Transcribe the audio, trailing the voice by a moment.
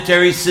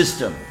planetary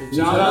system.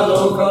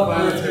 Janaloka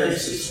planetary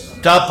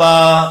system.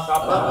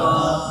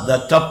 Tapa,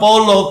 the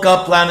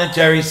Tapoloka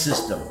planetary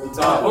system.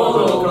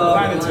 Tapoloka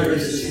planetary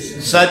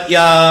system.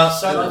 Satya,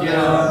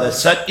 Satya, the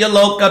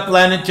Satyaloka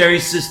planetary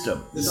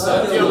system. the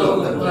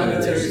Satyaloka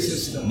planetary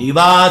system.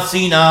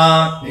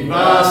 Nivasina,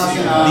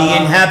 Nivasina,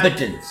 the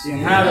inhabitants. the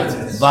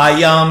inhabitants.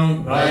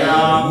 Vayam,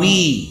 Vayam,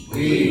 we.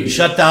 we.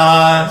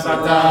 Shata,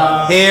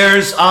 Sata,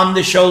 hairs on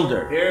the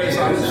shoulder. hairs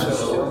on the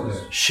shoulder.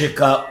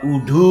 Shika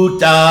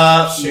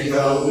udhuta,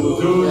 Shika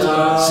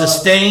Uduta,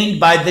 sustained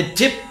by the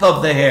tip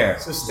of the hair.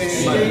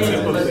 sustained by the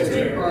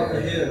tip of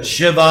the hair.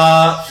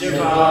 Shiva,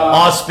 Shiva,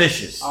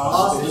 auspicious.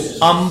 auspicious.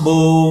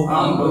 Ambu,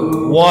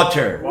 Ambu,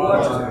 water.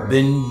 water.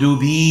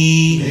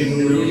 Bindubi,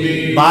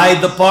 Bindubi, by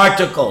the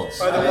particles.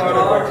 by the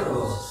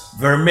particles.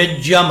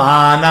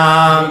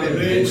 Vermijyamana,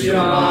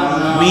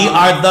 Vidyamana, we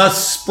are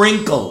thus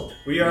sprinkled.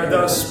 we are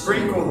thus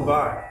sprinkled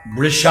by.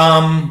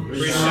 Brisham,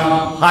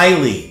 Risham,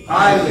 highly.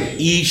 highly.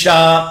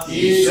 Isha,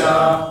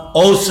 Isha,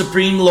 O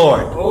Supreme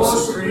Lord. O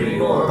Supreme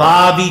Lord.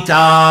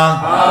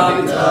 Bhavita,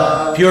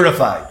 Bhavita,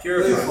 purified.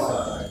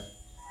 purified.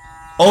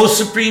 O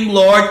Supreme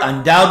Lord,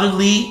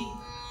 undoubtedly,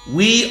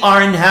 we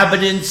are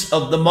inhabitants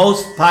of the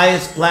most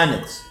pious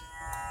planets,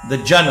 the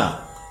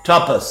Jana,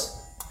 Tapas,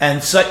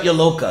 and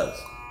Satyalokas.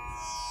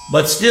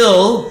 But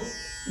still,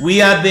 we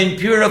have been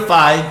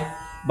purified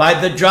by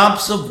the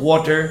drops of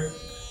water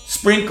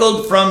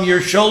sprinkled from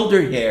your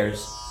shoulder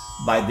hairs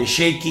by the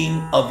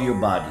shaking of your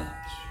body.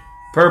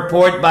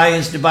 Purport by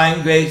His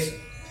Divine Grace,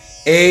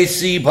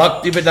 A.C.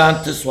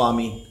 Bhaktivedanta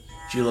Swami,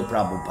 Srila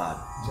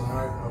Prabhupada.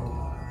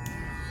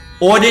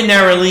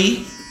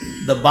 Ordinarily,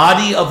 the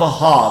body of a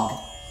hog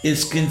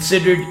is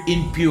considered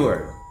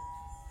impure.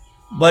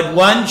 But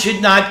one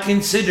should not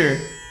consider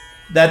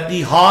that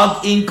the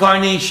hog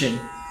incarnation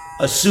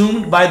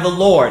assumed by the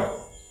Lord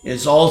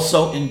is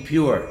also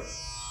impure.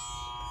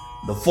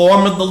 The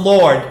form of the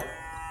Lord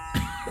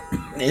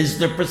is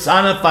the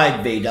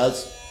personified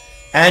Vedas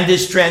and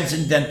is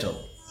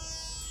transcendental.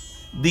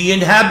 The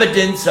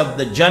inhabitants of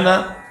the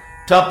Jana,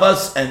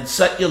 Tapas, and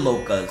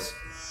Satyalokas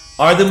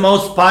are the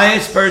most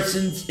pious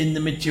persons in the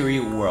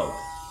material world.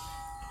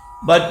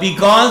 But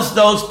because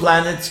those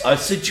planets are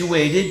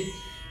situated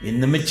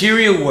in the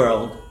material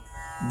world,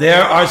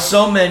 there are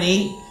so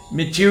many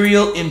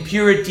material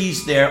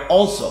impurities there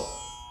also.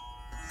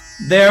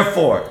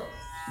 Therefore,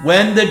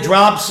 when the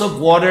drops of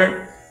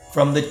water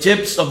from the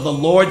tips of the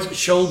Lord's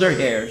shoulder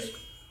hairs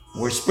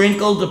were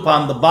sprinkled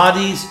upon the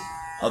bodies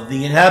of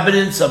the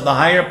inhabitants of the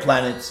higher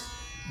planets,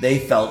 they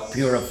felt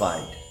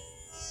purified.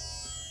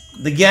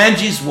 The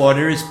Ganges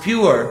water is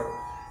pure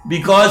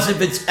because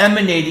of its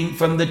emanating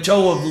from the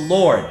toe of the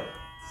Lord,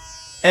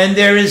 and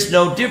there is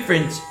no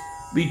difference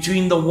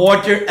between the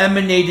water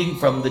emanating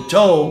from the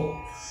toe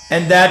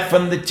and that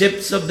from the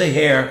tips of the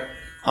hair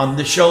on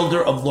the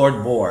shoulder of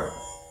Lord Bor.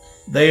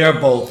 They are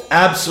both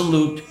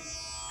absolute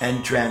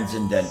and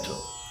transcendental.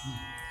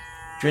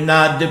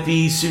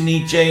 Trinadapi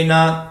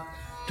sunichena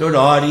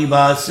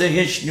torariva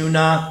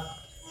sahishnuna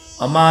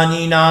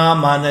amanina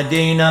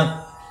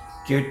manadena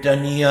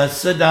kirtaniya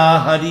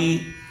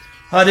sadahari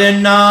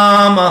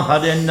harinama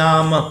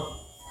harinama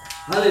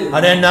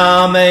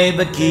harinama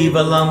eva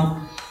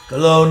kevalam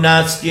kalo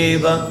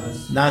nastyeva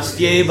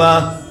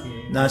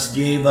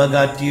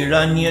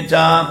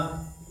gatiranyata.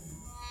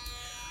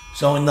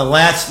 So in the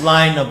last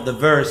line of the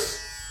verse,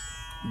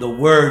 the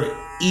word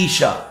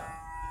Isha,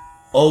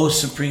 O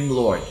Supreme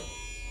Lord.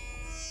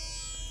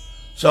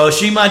 So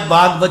Srimad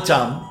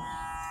Bhagavatam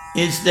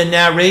is the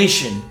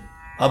narration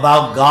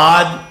about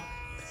God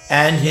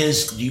and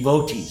His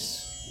devotees.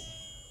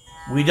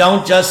 We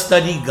don't just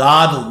study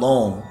God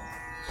alone,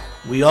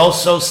 we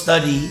also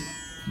study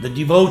the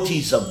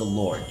devotees of the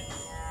Lord.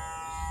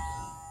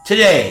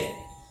 Today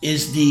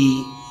is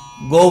the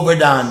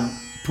Govardhan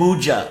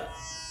Puja,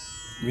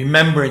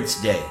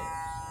 Remembrance Day.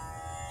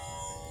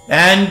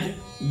 And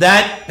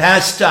that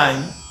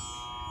pastime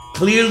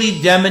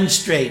clearly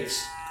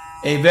demonstrates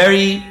a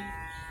very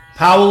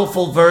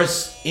powerful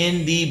verse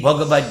in the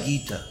Bhagavad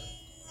Gita.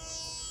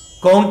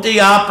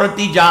 Kaunteya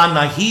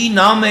pratijana hi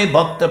name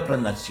bhakta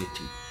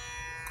pranasyati.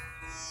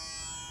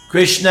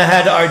 Krishna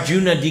had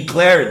Arjuna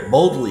declare it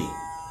boldly,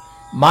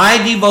 my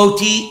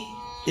devotee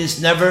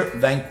is never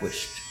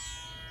vanquished.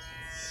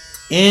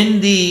 In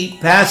the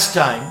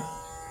pastime,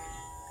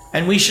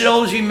 and we should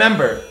always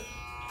remember,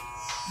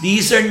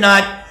 these are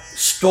not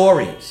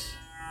stories.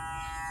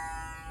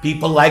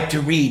 People like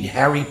to read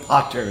Harry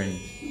Potter and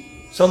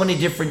so many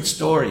different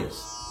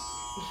stories.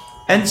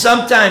 And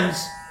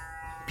sometimes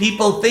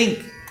people think,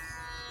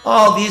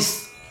 oh,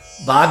 these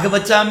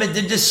Bhagavatam,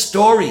 they're just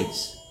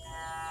stories.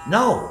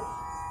 No.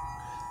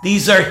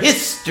 These are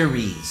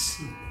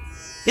histories.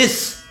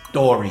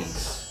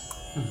 Histories.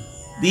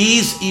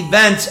 These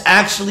events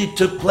actually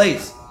took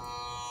place.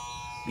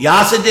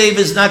 Vyasadeva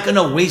is not going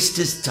to waste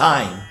his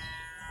time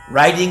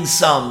writing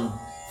some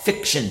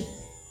fiction,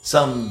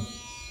 some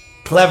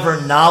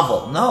clever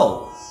novel.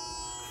 No.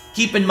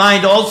 Keep in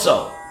mind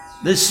also,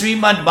 this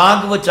Srimad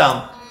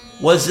Bhagavatam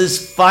was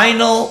his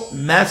final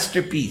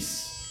masterpiece.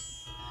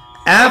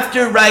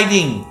 After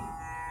writing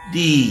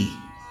the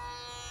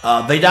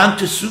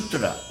Vedanta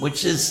Sutra,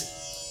 which is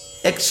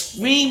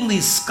extremely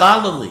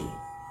scholarly,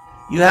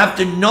 you have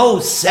to know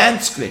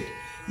Sanskrit,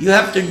 you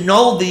have to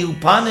know the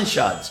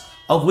Upanishads,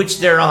 of which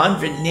there are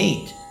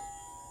 108.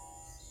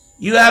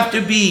 You have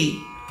to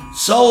be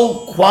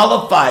so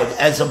qualified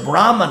as a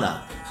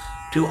Brahmana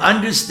to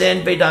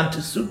understand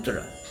Vedanta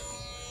Sutra.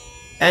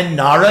 And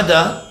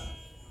Narada,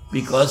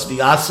 because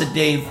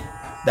Vyasadeva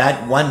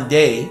that one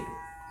day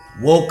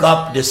woke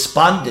up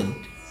despondent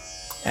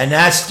and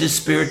asked his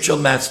spiritual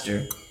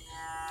master,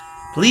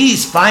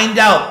 please find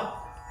out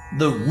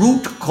the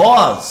root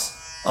cause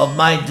of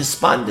my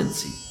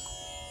despondency.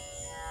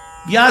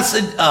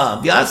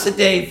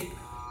 Vyasadeva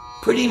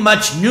pretty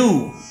much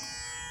knew,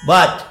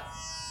 but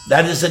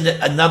that is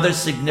another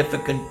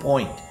significant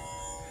point.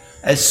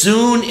 As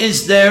soon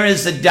as there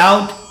is a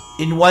doubt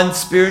in one's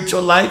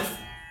spiritual life,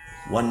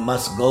 one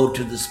must go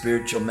to the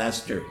spiritual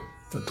master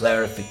for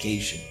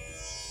clarification.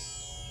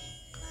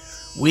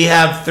 We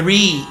have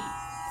 3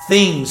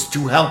 things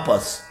to help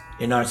us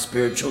in our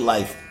spiritual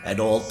life at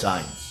all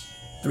times.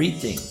 3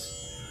 things.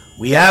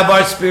 We have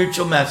our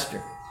spiritual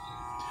master.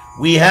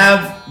 We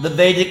have the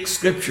Vedic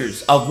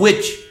scriptures, of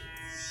which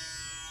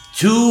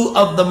 2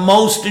 of the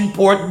most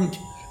important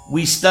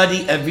we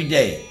study every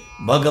day.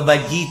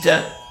 Bhagavad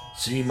Gita,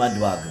 Srimad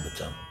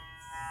Bhagavatam.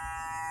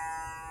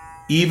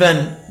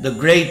 Even the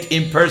great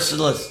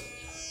impersonalist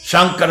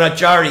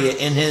Shankaracharya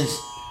in his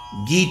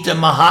Gita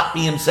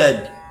Mahatmyam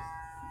said,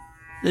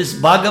 this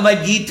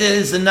Bhagavad Gita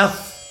is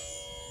enough.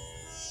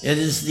 It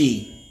is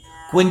the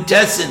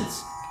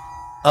quintessence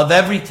of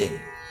everything.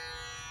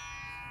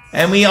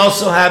 And we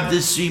also have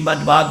this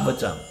Srimad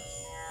Bhagavatam.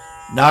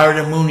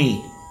 Narada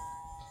Muni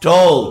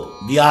told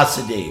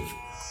Vyasadeva,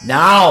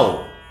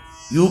 now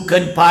you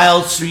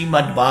compile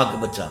Srimad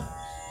Bhagavatam.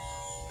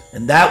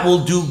 And that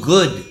will do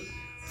good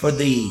for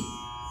the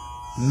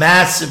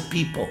mass of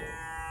people.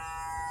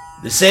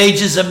 The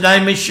sages of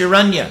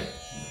Naimisharanya,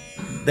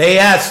 they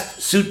asked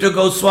Sutta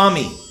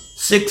Goswami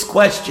 6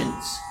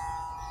 questions.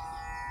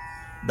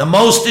 The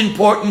most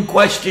important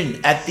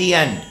question at the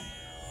end,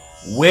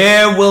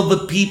 where will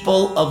the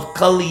people of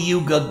Kali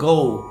Yuga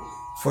go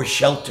for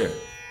shelter?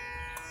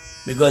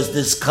 Because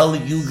this Kali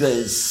Yuga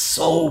is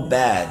so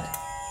bad.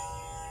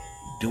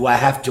 Do I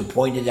have to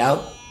point it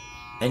out?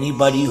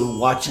 Anybody who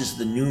watches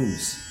the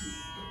news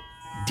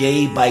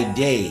day by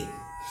day,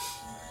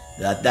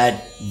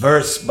 that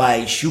verse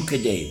by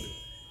Shukadeva,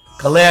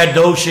 Kaler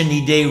Doshan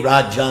Ide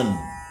Rajan.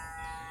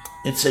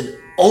 It's an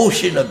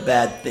ocean of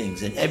bad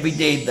things, and every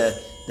day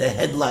the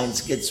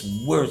headlines gets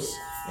worse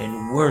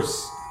and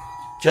worse.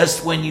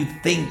 Just when you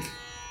think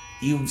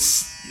you've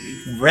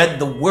read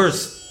the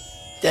worst,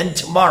 then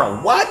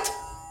tomorrow, what?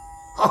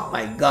 Oh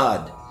my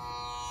God.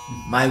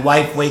 My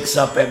wife wakes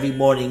up every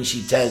morning,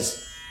 she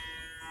says,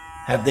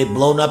 have they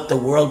blown up the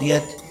world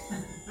yet?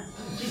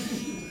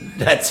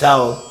 That's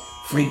how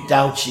freaked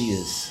out she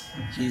is.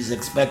 She's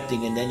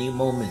expecting in any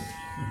moment.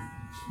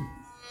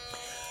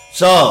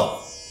 So,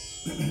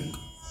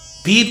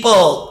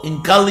 people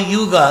in Kali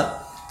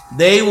Yuga,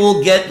 they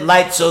will get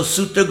light. So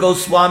Sutta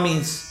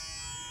Goswami's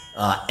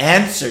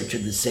answer to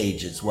the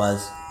sages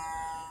was,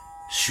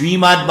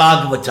 Srimad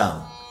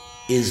Bhagavatam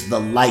is the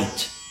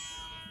light.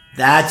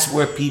 That's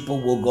where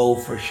people will go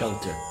for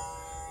shelter.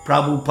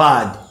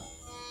 Prabhupada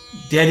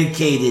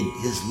dedicated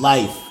his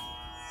life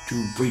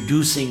to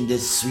producing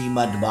this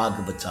Srimad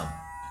Bhagavatam.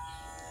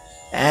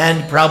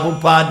 And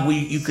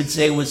Prabhupada, you could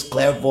say, was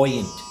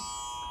clairvoyant.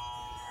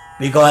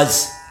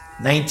 Because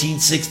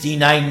 1969,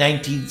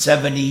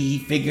 1970, he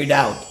figured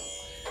out,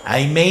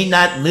 I may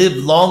not live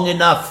long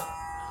enough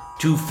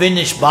to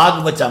finish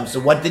Bhagavatam. So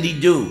what did he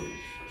do?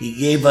 He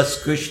gave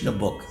us Krishna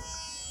book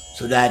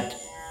so that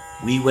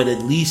we would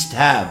at least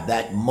have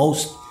that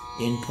most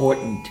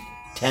important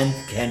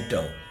 10th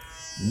canto.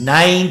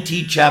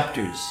 90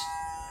 chapters.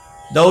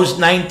 Those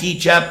 90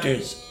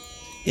 chapters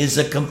is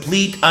a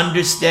complete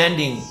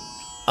understanding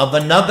of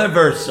another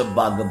verse of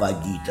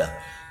Bhagavad Gita.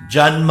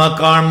 Janma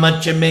karma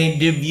chame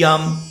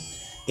divyam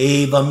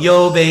evam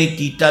yo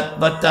veti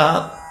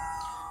tatvata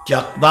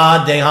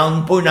jakva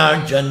dehang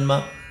punar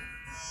janma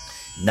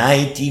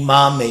naiti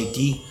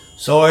mameti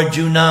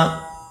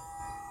sorjuna.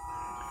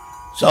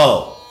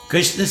 So,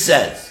 Krishna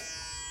says,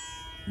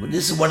 well,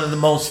 this is one of the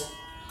most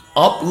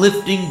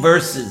uplifting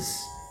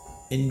verses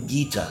in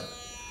Gita.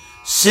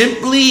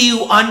 Simply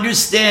you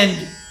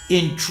understand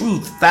in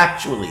truth,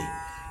 factually,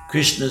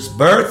 Krishna's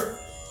birth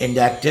and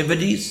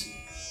activities,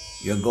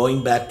 you're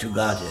going back to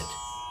Godhead.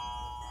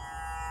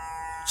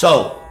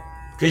 So,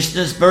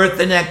 Krishna's birth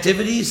and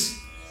activities,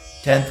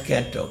 10th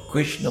canto,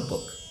 Krishna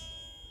book.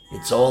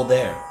 It's all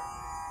there.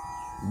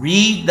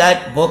 Read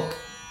that book,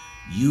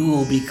 you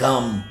will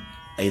become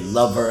a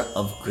lover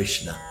of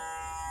Krishna.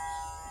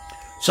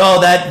 So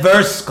that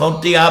verse,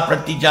 Kaunteya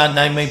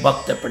Pratijanaime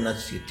Bhakta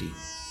Pranasyati.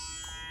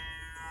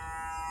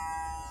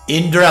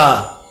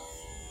 Indra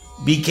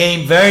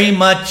became very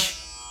much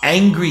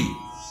angry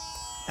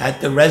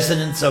at the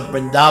residents of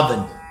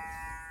Vrindavan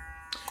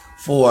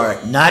for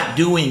not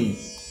doing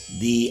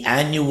the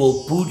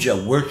annual puja,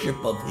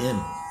 worship of him.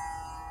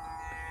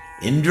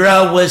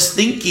 Indra was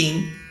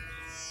thinking,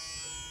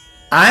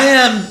 I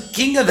am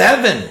king of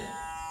heaven,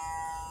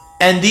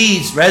 and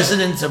these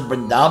residents of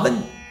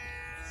Vrindavan,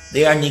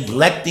 they are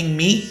neglecting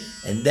me.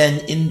 And then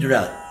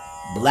Indra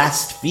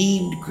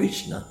blasphemed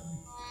Krishna.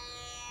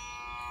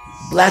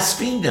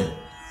 Blasphemed him.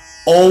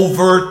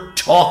 Over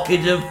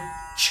talkative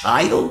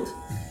child?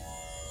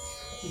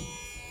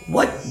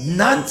 What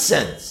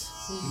nonsense.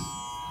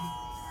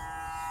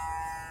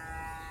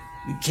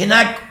 You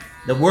cannot,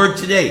 the word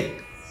today,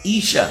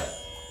 Isha.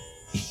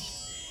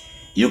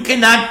 You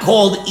cannot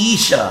call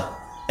Isha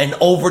an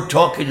over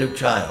talkative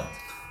child.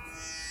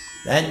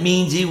 That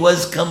means he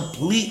was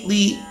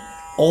completely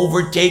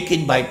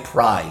overtaken by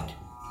pride.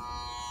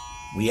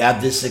 We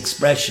have this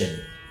expression,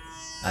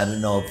 I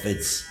don't know if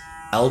it's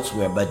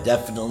elsewhere, but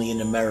definitely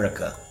in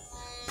America.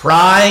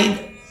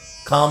 Pride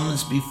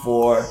comes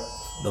before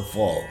the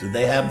fall. Do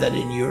they have that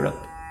in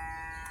Europe?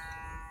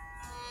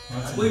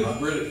 I believe it's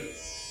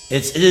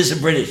British. It is a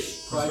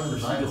British. Pride It's from the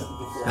proceedeth Bible.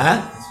 before.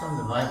 Huh? It's from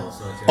the Bible,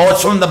 so it's... Oh,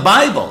 it's from the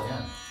Bible.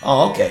 Yeah.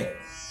 Oh, okay.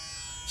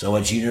 So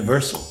it's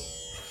universal.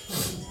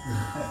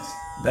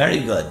 Very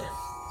good.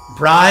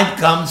 Pride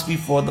comes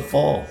before the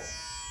fall.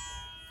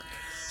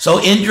 So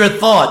Indra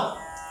thought,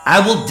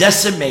 I will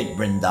decimate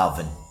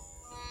Vrindavan.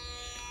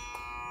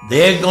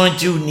 They're going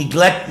to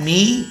neglect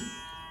me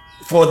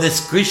for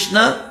this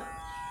Krishna.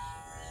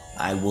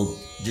 I will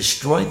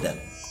destroy them.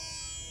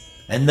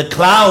 And the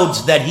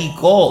clouds that he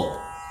called,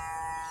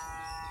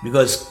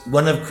 because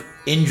one of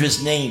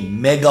Indra's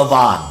name,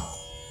 Megavan,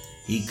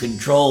 he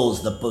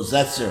controls the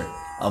possessor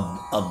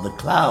of the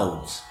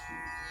clouds.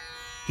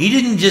 He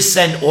didn't just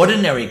send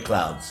ordinary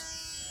clouds.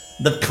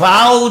 The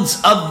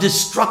clouds of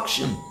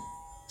destruction,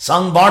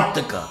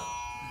 Sangvartaka.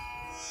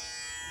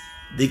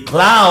 The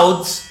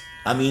clouds,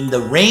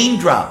 the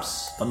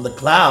raindrops from the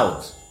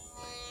clouds,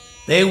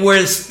 they were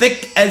as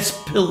thick as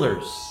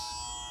pillars.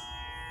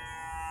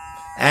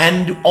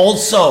 And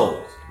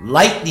also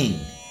lightning,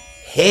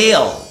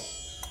 hail,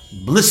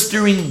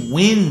 blistering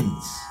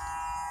winds.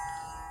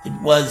 It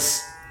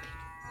was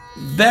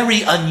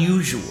very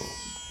unusual.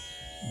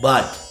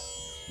 But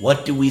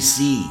what do we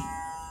see?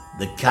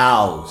 The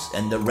cows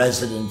and the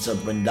residents of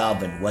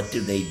Vrindavan, what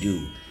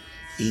do?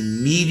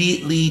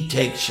 Immediately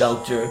take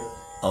shelter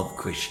of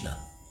Krishna.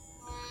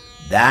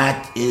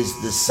 That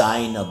is the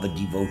sign of a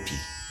devotee.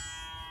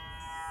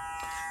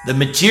 The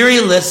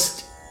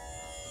materialist,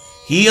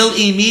 he'll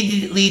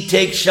immediately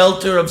take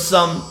shelter of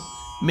some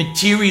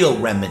material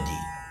remedy.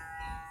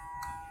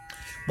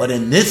 But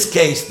in this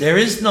case, there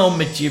is no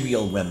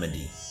material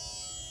remedy.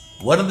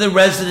 What are the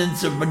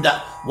residents of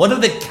Vrindavan, what are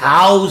the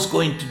cows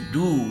going to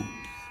do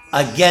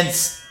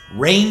against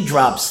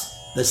raindrops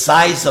the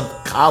size of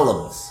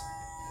columns?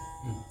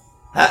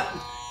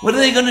 What are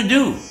they going to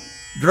do?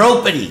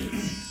 Draupadi,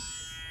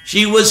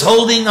 she was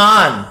holding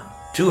on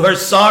to her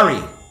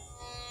sari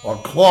or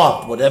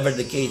cloth, whatever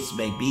the case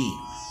may be,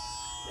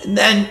 and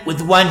then with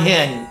one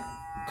hand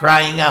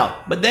crying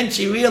out. But then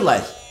she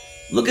realized,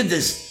 look at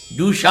this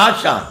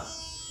Dushashan.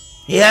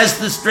 He has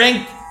the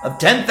strength of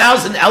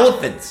 10,000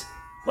 elephants.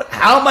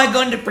 How am I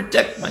going to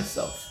protect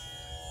myself?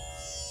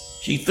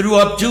 She threw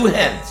up two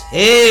hands.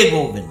 Hey,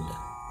 Govinda.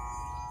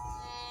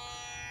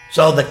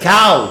 So the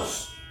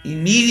cows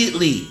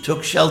immediately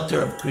took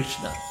shelter of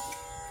Krishna.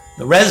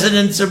 The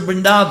residents of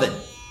Vrindavan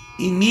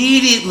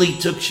immediately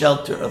took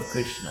shelter of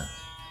Krishna.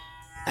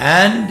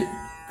 And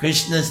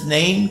Krishna's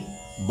name,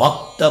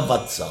 Bhakta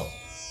Vatsal.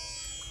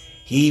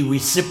 He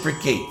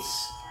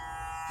reciprocates.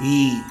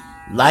 He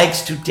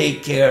likes to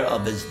take care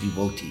of his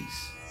devotees.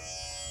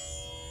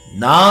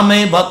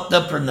 Name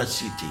Bhakta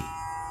Pranasyati.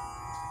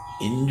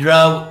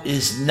 Indra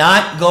is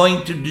not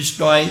going to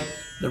destroy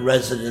the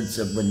residents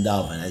of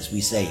Vrindavan, as we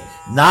say,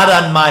 not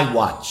on my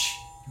watch.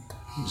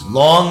 As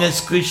long as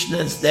Krishna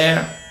is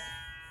there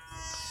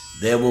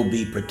will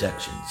be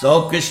protection.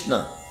 So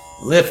Krishna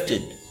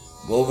lifted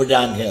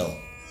Govardhan Hill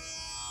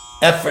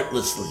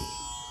effortlessly,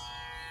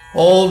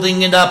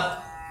 holding it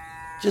up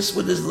just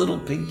with his little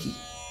pinky.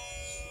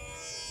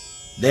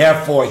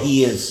 Therefore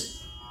he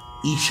is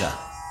Isha,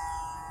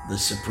 the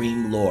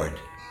Supreme Lord.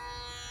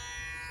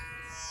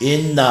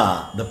 In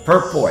the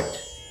purport,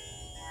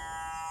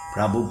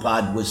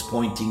 Prabhupada was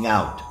pointing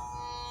out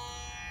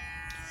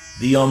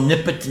the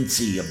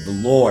omnipotency of the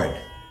Lord.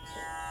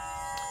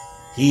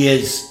 He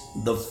is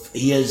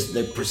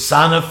the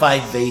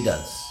personified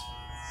Vedas.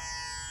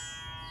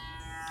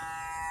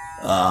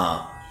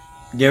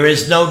 There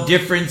is no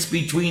difference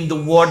between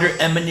the water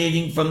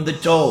emanating from the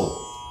toe.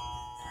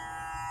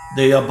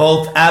 They are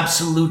both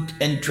absolute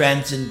and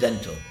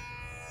transcendental.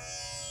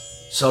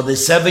 So the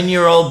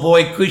 7-year-old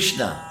boy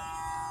Krishna,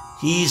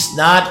 he's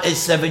not a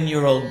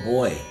 7-year-old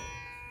boy.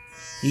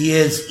 He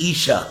is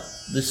Isha,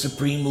 the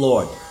Supreme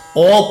Lord,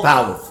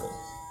 all-powerful.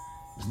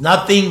 There's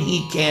nothing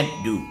he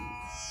can't do.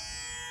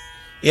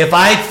 If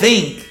I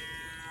think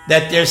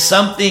that there's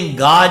something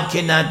God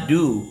cannot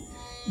do,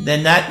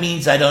 then that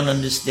means I don't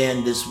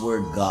understand this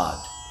word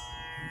God.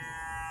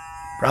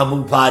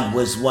 Prabhupada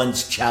was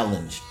once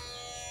challenged.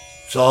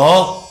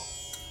 So,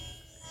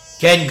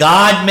 Can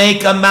God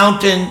make a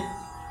mountain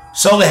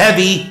so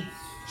heavy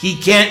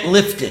he can't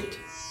lift it?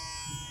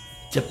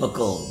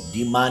 Typical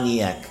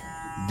demoniac,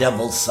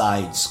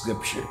 devil-side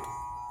scripture.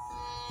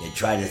 They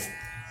try to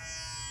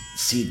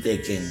see if they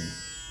can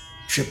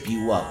trip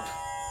you up.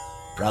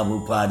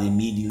 Prabhupada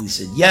immediately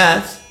said,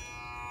 yes,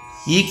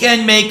 he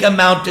can make a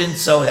mountain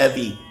so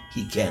heavy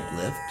he can't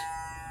lift.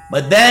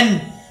 But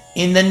then,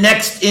 in the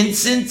next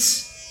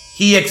instance,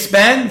 he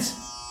expands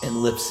and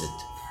lifts it.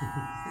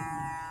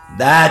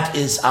 That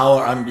is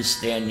our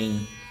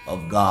understanding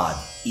of God,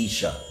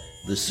 Isha,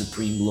 the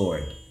Supreme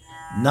Lord.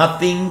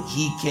 Nothing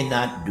he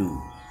cannot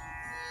do.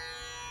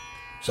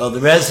 So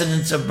the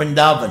residents of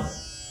Vrindavan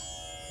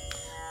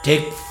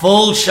take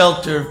full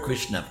shelter of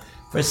Krishna.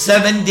 For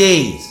 7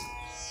 days,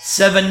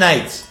 7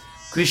 nights,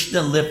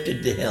 Krishna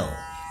lifted the hill.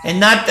 And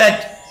not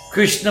that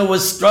Krishna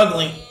was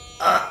struggling,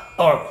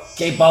 or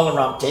K.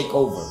 Balaram, take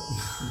over.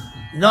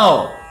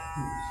 No,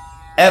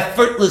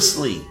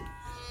 effortlessly.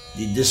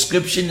 The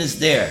description is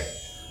there.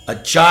 A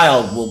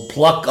child will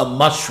pluck a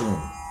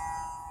mushroom.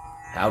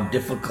 How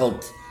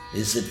difficult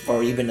is it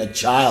for even a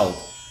child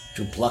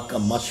to pluck a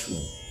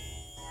mushroom?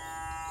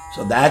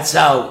 So that's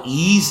how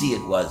easy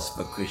it was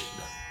for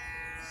Krishna.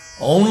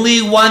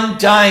 Only one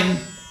time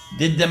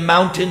did the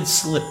mountain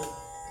slip,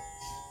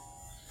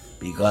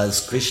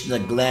 because Krishna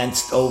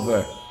glanced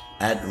over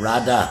at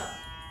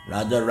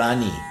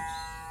Radharani.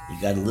 He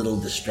got a little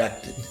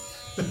distracted.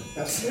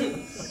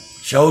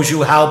 Shows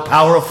you how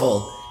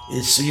powerful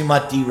is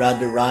Srimati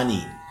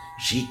Radharani.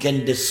 She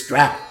can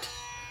distract.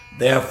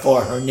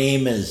 Therefore, her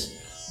name is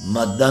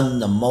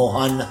Madanna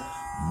Mohan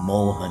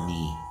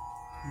Mohani.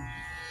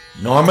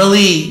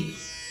 Normally,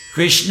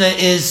 Krishna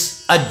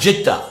is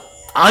Ajita,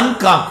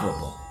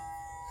 unconquerable.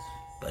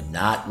 But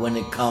not when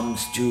it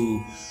comes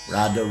to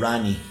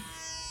Radharani.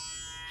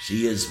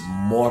 She is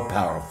more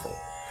powerful.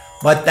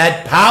 But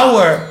that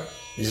power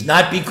is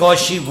not because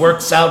she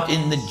works out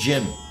in the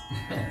gym.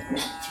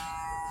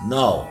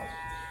 No.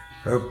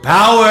 Her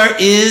power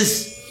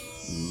is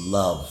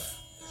love.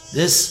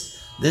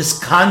 This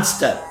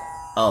concept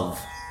of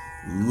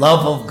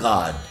love of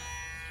God,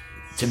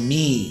 to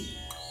me,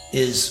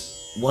 is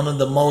one of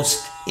the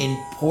most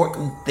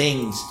important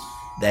things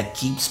that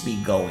keeps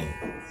me going.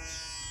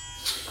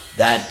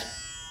 That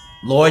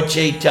Lord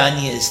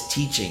Chaitanya is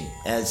teaching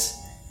as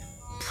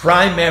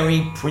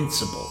primary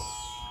principle.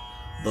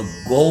 The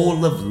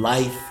goal of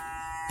life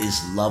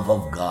is love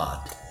of God.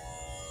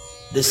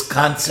 This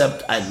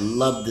concept, I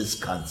love this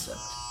concept.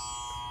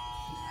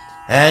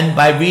 And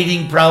by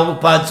reading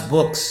Prabhupada's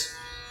books,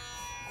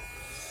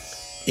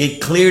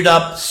 it cleared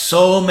up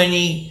so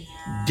many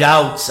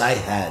doubts I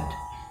had.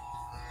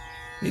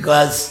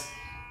 Because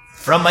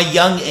from a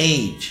young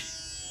age,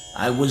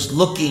 I was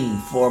looking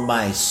for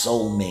my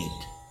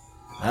soulmate.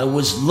 I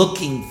was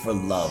looking for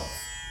love.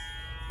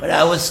 But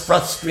I was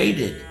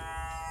frustrated.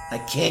 I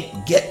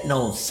can't get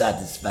no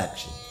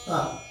satisfaction.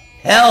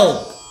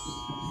 Help!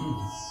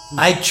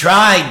 I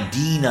tried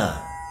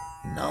Dina.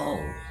 No.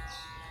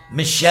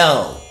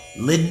 Michelle,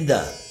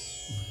 Linda.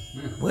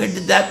 Where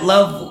did that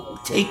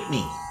love take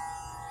me?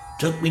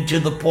 Took me to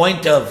the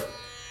point of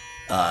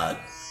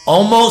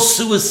almost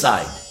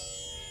suicide.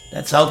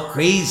 That's how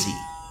crazy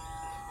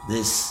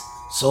this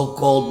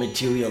so-called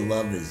material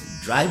love is.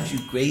 It drives you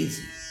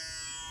crazy.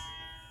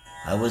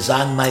 I was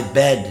on my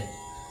bed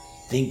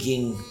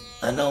thinking,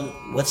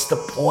 what's the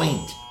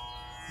point?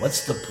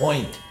 What's the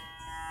point?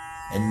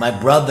 And my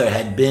brother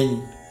had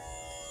been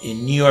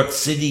in New York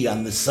City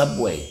on the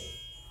subway.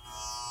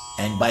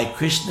 And by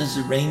Krishna's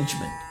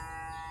arrangement,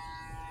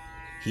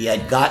 he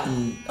had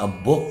gotten a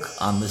book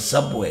on the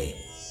subway.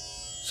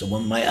 So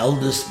when my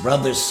eldest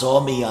brother saw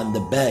me on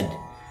the bed,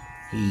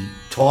 he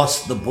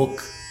tossed the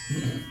book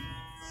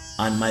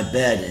on my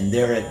bed, and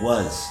there it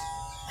was,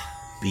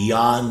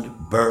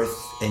 Beyond Birth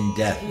and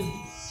Death.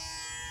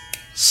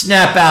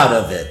 Snap out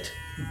of it.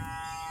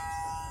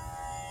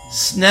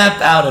 Snap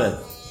out of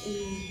it.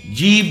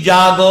 Jeev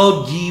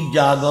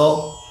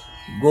jago,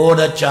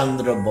 Goda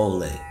Chandra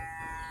bole.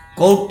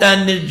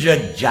 Kota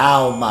nidra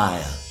jao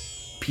maya,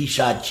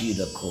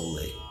 pishachira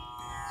kole.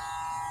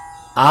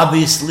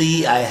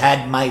 Obviously, I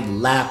had my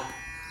lap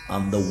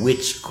on the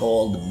witch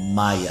called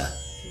Maya,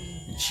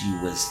 and she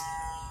was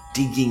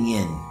digging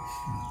in.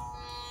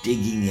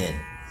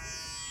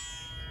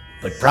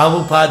 But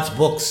Prabhupada's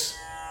books,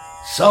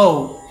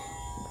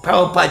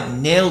 Prabhupada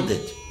nailed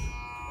it.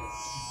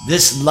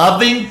 This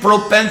loving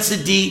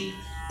propensity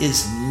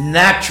is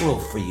natural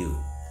for you.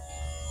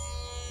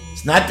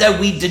 It's not that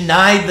we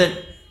deny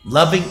the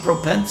loving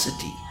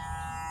propensity.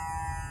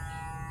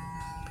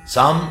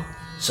 Some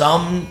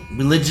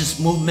religious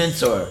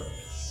movements or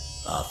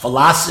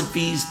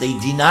philosophies, they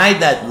deny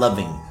that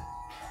loving.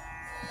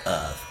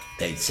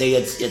 They say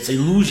it's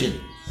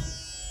illusion.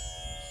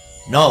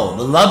 No,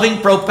 the loving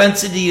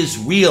propensity is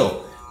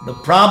real. The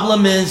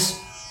problem is,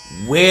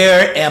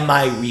 where am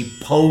I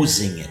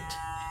reposing it?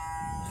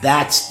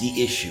 That's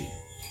the issue.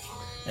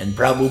 And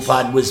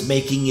Prabhupada was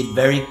making it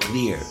very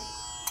clear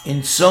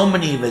in so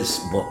many of his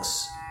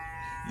books.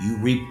 You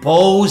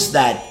repose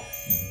that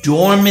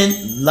dormant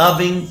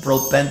loving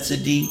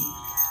propensity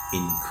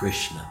in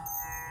Krishna.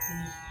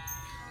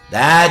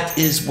 That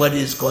is what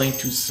is going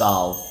to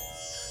solve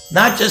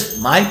not just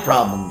my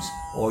problems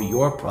or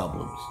your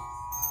problems,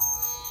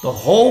 the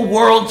whole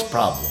world's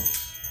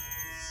problems.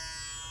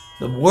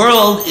 The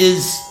world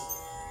is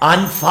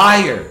on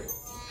fire.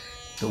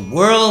 The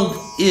world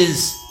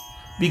is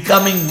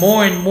becoming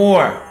more and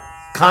more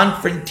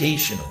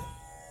confrontational.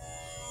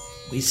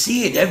 We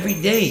see it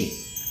every day.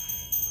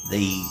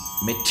 The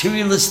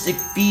materialistic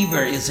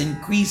fever is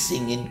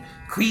increasing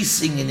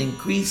and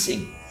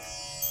increasing.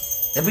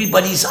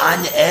 Everybody's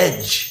on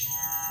edge.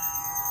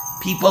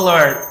 People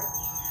are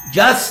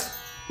just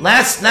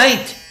last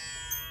night,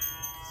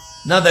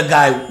 another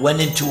guy went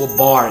into a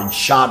bar and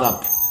shot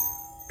up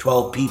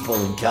 12 people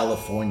in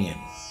California.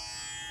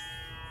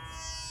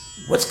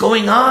 What's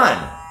going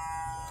on?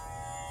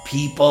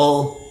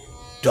 People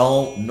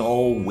don't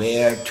know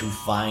where to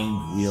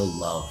find real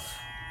love.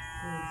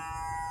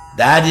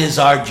 That is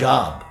our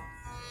job.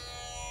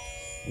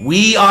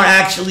 We are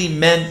actually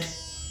meant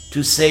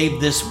to save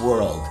this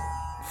world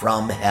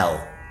from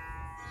hell,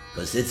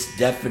 because it's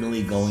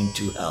definitely going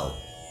to hell.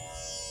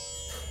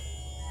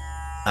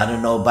 I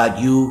don't know about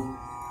you.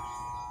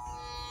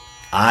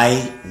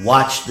 I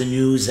watch the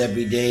news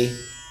every day,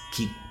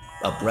 keep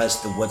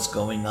abreast of what's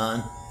going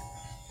on.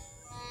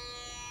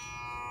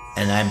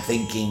 And I'm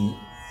thinking,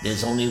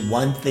 there's only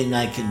one thing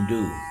I can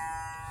do.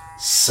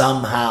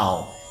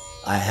 Somehow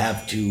I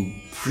have to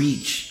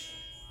preach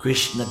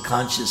Krishna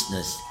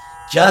consciousness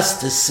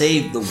just to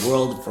save the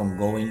world from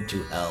going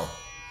to hell.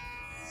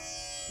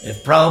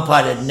 If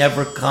Prabhupada had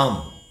never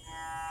come,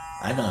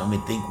 I don't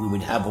even think we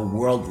would have a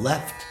world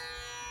left.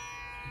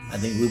 I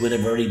think we would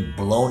have already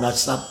blown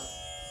us up.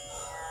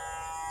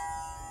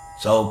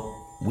 So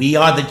we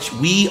are the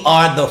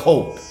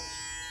hope.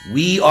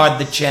 We are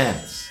the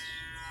chance.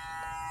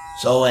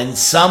 So in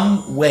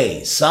some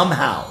way,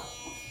 somehow,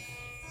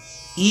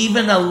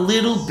 even a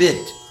little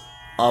bit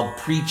of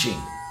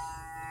preaching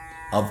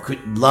of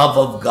love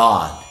of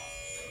God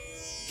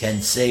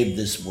can save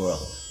this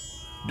world.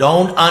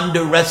 Don't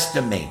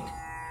underestimate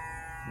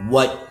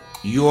what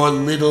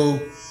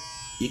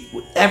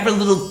whatever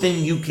little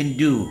thing you can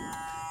do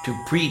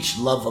to preach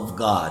love of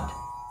God.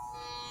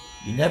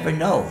 You never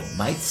know, it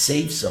might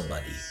save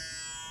somebody.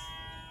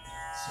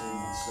 Save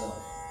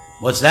myself.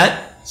 What's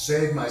that?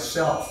 Save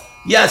myself.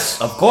 Yes,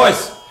 of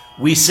course.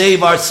 We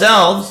save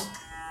ourselves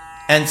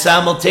and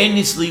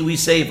simultaneously we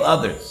save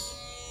others.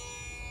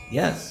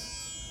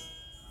 Yes.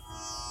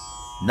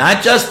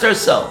 Not just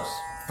ourselves.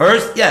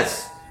 First,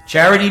 yes,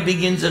 charity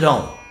begins at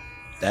home.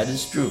 That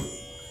is true.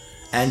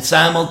 And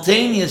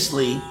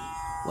simultaneously,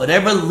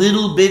 whatever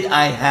little bit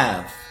I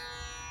have,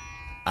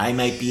 I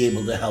might be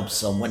able to help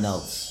someone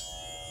else.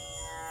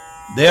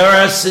 There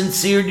are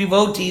sincere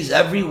devotees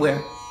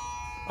everywhere.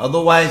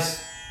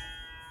 Otherwise,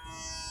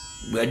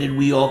 where did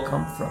we all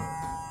come from?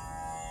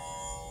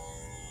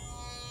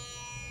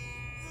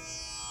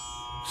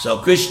 So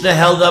Krishna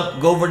held up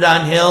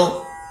Govardhan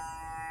Hill,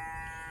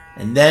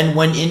 and then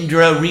when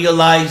Indra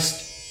realized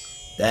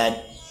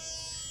that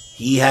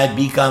he had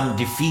become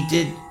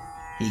defeated,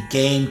 he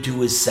came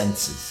to his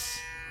senses.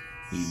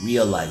 He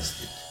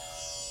realized it.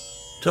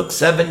 Took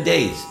 7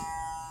 days.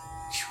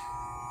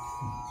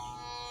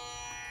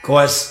 Of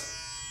course,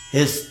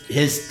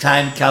 his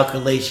time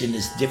calculation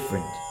is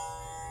different,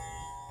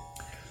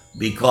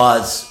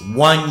 because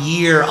 1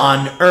 year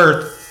on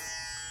earth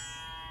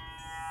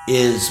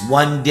is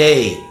 1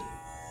 day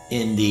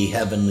in the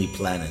heavenly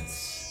planets.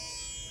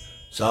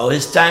 So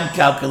his time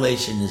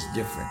calculation is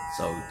different.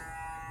 So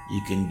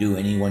you can do,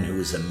 anyone who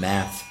is a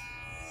math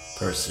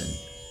person,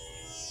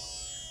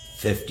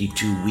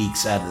 52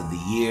 weeks out of the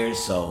year,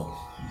 so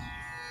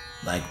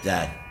like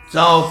that.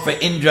 So for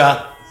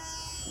Indra,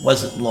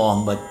 wasn't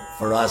long, but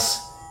for us,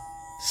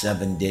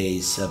 7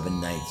 days, 7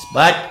 nights.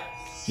 But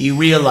he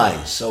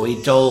realized, so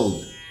he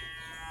told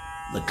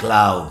the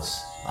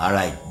clouds, all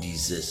right,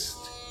 desist.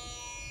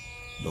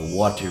 The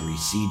water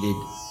receded.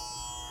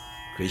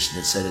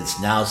 Krishna said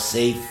it's now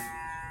safe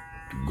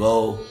to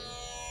go.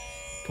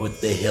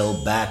 Put the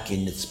hill back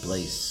in its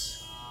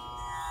place.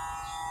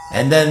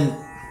 And then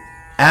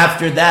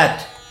after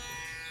that,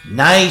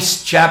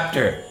 nice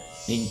chapter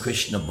in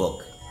Krishna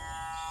book.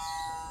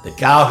 The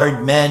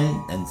cowherd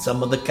men and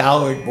some of the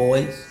cowherd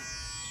boys,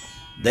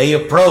 they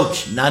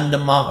approached Nanda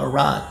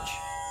Maharaj.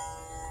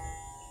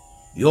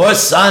 Your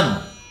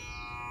son,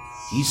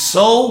 he's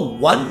so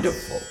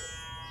wonderful.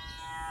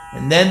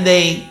 And then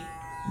they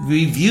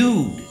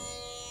reviewed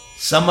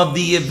some of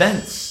the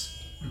events.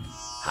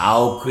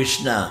 How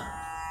Krishna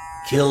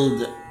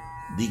killed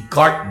the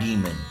cart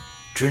demon,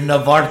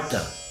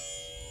 Trinavarta,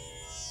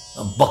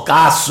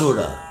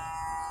 Bakasura.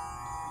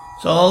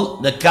 So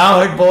the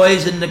cowherd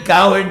boys and the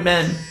cowherd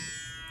men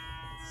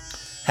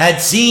had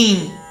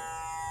seen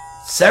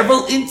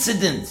several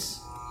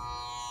incidents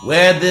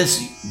where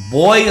this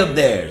boy of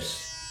theirs,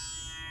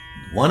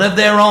 one of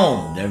their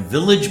own, their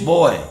village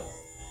boy,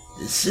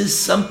 this is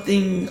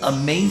something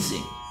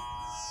amazing.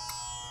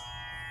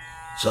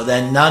 So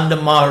then Nanda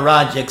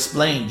Maharaj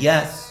explained,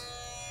 yes,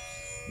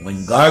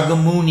 when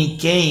Gargamuni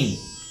came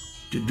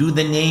to do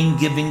the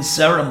name-giving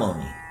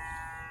ceremony,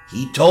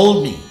 he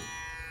told me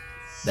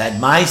that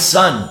my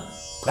son,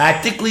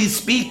 practically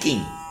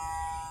speaking,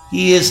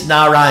 he is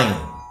Narayan,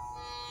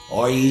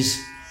 or he's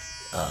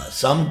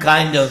some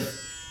kind of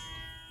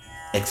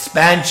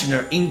expansion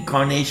or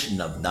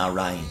incarnation of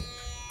Narayan,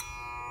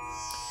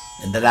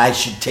 and that I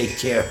should take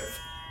care of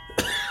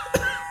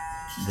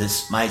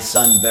this, my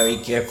son, very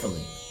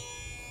carefully.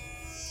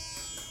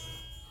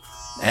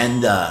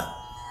 And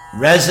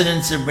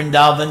residents of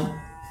Vrindavan,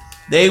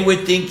 they were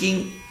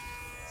thinking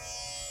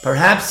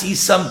perhaps he's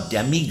some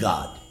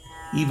demigod.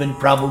 Even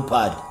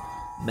Prabhupada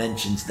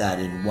mentions that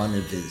in one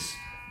of his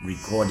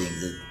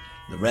recordings.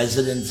 The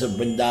residents of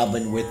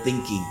Vrindavan were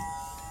thinking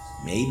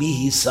maybe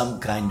he's some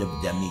kind of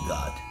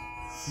demigod.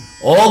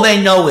 All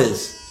they know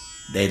is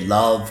they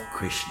love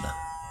Krishna.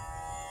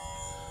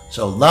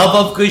 So love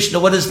of Krishna,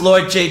 what does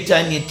Lord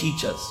Chaitanya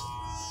teach us?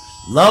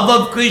 Love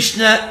of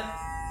Krishna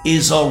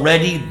is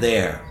already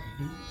there.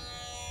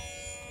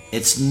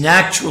 It's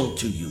natural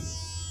to you.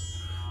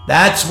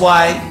 That's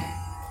why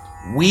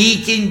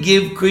we can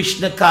give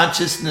Krishna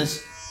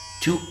consciousness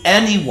to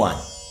anyone,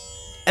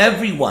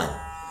 everyone,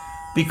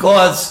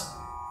 because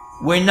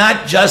we're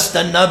not just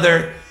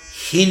another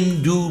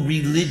Hindu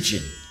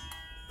religion.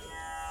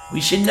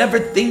 We should never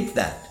think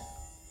that.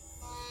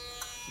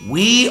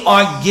 We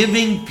are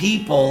giving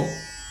people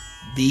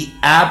the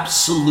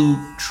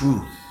absolute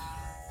truth.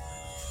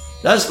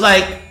 Just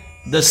like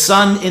the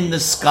sun in the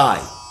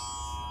sky.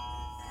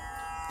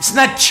 It's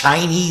not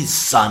Chinese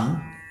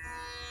sun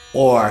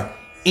or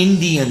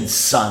Indian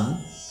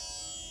sun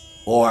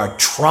or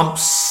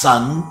Trump's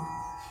sun.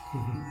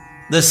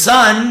 The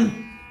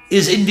sun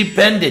is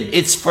independent.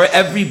 It's for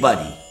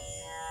everybody.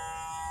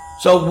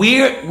 So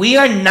we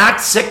are not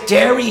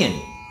sectarian.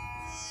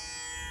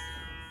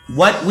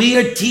 What we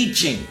are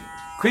teaching,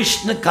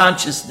 Krishna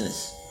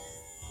consciousness,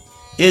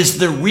 is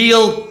the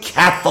real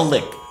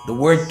Catholic. The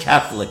word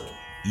Catholic,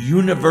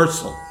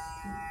 universal.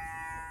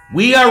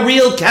 We are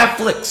real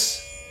Catholics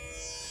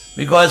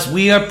because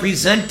we are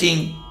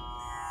presenting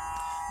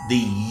the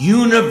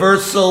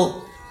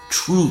universal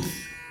truth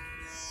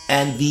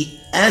and the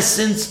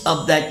essence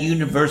of that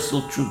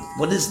universal truth.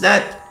 What is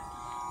that?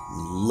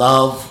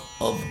 Love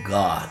of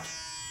God.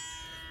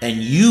 And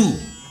you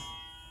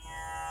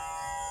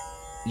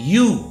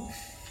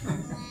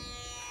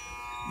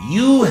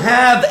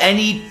have an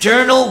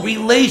eternal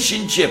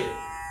relationship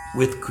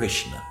with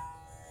Krishna.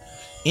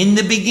 In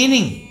the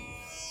beginning,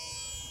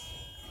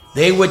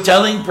 they were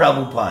telling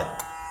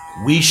Prabhupada,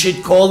 we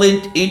should call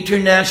it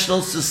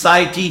International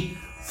Society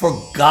for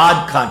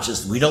God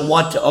Consciousness. We don't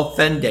want to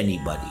offend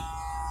anybody.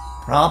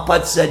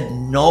 Prabhupada said,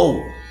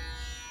 no,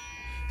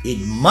 it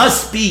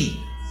must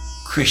be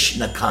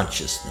Krishna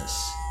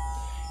consciousness.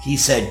 He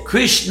said,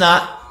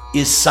 Krishna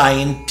is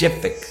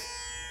scientific.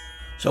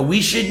 So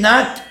we should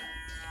not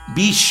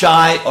be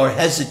shy or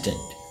hesitant.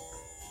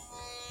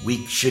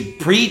 We should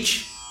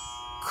preach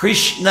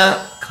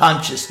Krishna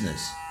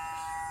consciousness.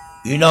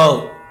 You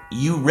know,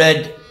 you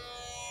read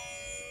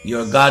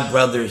your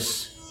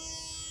godbrother's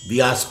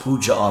Vyas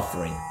Puja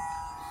offering.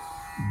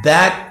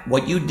 That,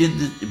 what you did,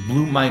 it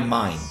blew my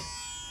mind.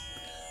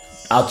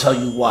 I'll tell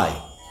you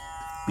why.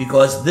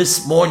 Because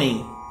this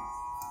morning,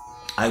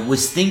 I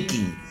was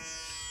thinking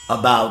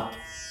about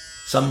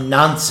some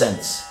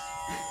nonsense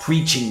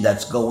preaching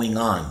that's going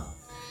on.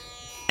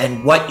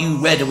 And what you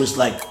read, it was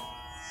like,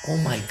 oh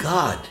my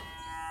God.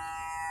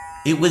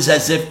 It was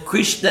as if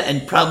Krishna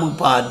and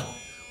Prabhupada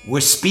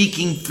were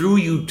speaking through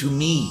you to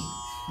me.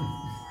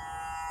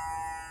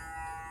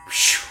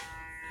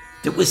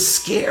 It was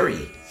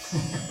scary.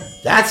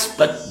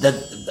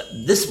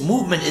 This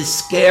movement is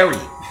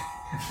scary.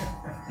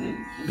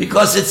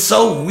 Because it's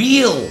so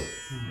real.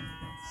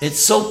 It's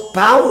so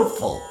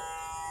powerful.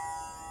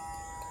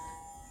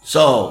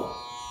 So,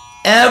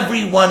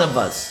 every one of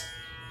us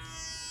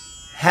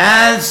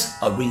has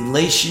a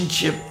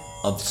relationship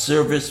of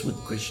service with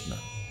Krishna.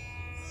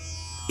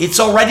 It's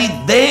already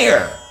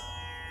there.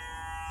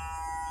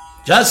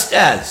 Just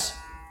as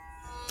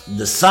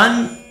the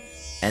sun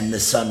and the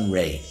sun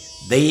ray,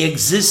 they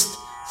exist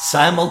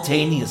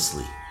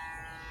simultaneously.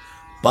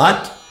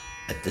 But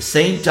at the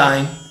same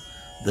time,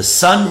 the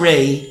sun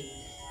ray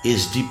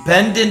is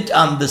dependent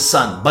on the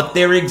sun, but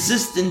their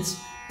existence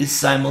is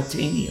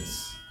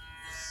simultaneous.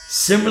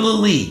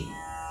 Similarly,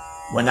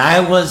 when I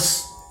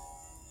was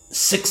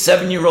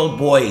 6-7-year-old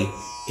boy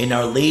in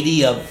Our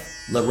Lady of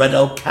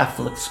Loretto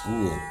Catholic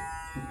School,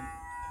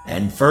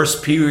 and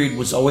first period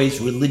was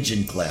always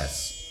religion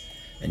class,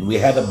 and we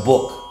had a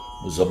book,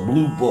 it was a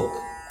blue book,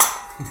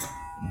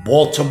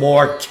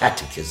 Baltimore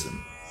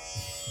Catechism.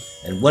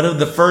 And one of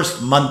the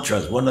first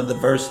mantras, one of the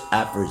first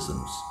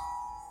aphorisms,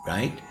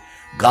 right?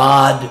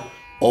 God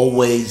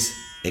always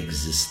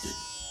existed.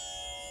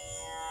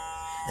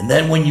 And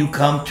then when you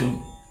come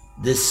to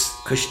this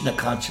Krishna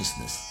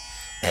consciousness,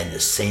 and the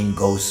same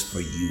goes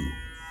for you.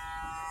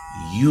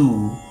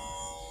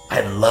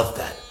 I love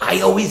that.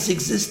 I always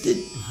existed.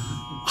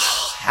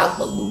 Oh,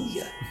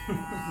 Hallelujah.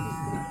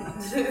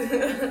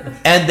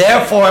 And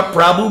therefore,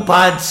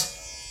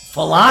 Prabhupada's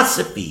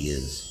philosophy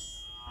is,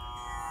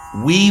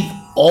 we've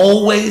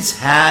always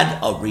had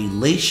a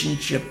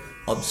relationship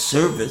of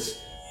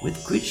service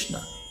with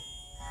Krishna.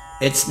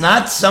 It's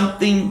not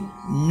something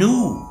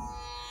new.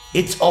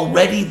 It's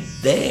already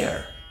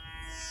there.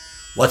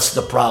 What's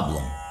the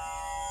problem?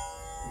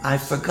 I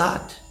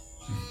forgot.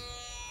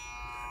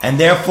 And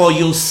therefore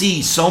you'll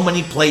see so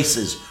many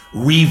places,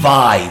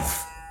 revive.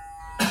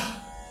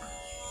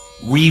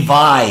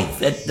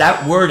 Revive.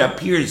 That word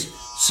appears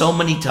so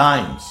many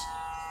times.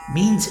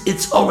 Means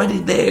it's already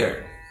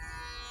there.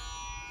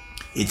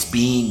 It's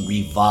being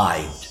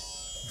revived.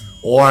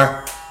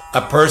 Or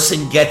a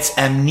person gets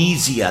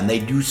amnesia and they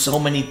do so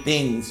many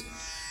things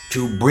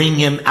to bring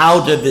him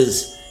out of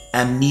his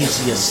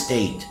amnesia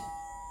state.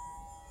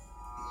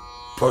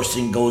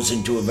 Person goes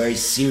into a very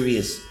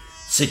serious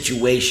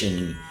situation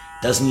and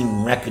doesn't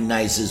even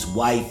recognize his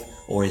wife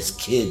or his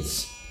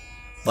kids.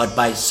 But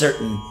by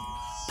certain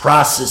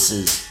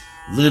processes,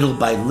 little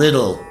by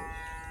little,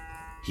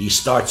 he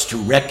starts to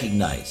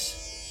recognize.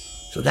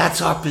 So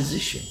that's our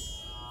position.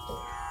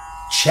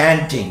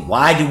 Chanting.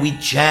 Why do we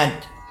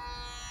chant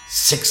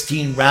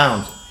 16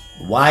 rounds?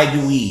 Why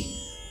do we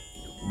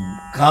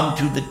come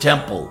to the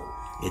temple?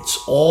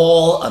 It's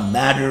all a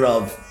matter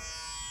of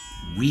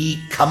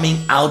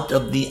coming out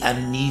of the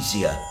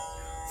amnesia,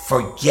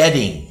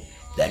 forgetting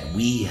that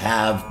we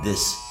have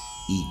this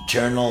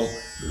eternal,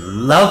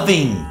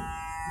 loving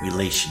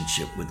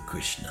relationship with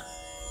Krishna.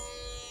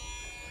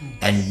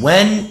 And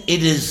when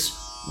it is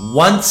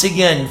once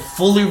again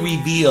fully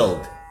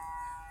revealed,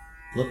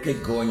 look at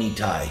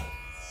Gaura-Nitai.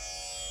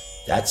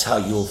 That's how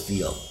you'll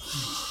feel.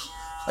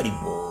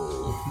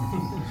 Haribol,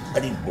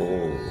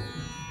 Haribol.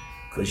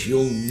 Because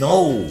you'll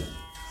know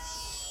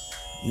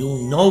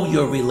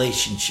your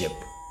relationship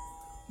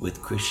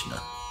with Krishna.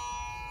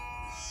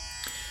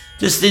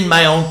 Just in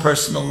my own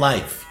personal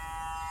life,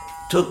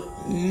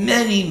 took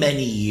many,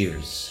 many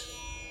years,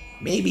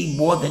 maybe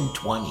more than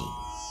 20,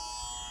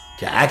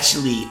 to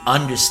actually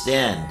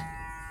understand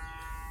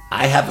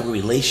I have a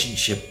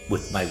relationship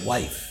with my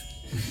wife.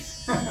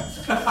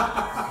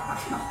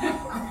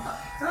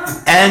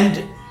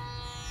 And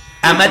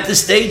I'm at the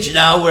stage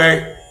now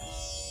where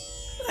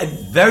I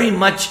very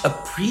much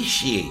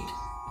appreciate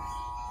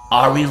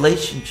our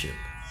relationship.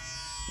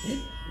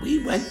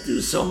 We went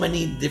through so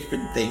many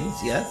different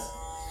things, yes?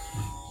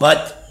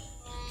 But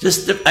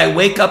just I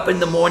wake up in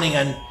the morning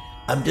and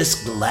I'm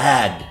just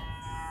glad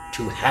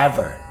to have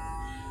her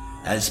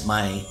as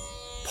my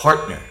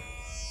partner.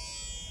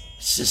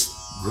 It's just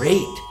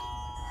great.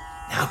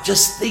 Now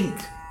just think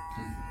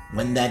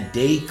when that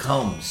day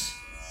comes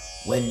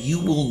when you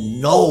will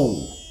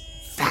know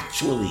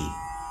factually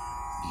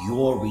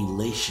your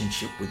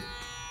relationship with,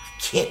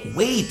 can't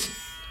wait.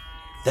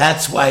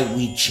 That's why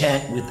we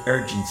chant with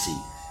urgency.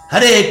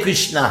 Hare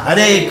Krishna,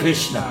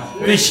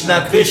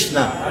 Krishna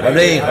Krishna, Hare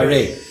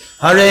Hare,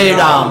 Hare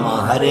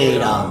Rama,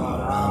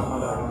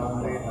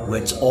 Rama.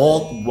 It's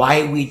all,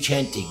 why are we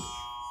chanting?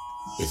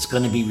 It's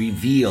going to be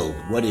revealed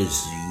what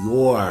is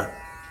your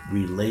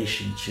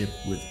relationship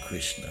with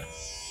Krishna.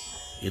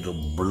 It'll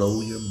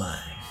blow your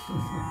mind.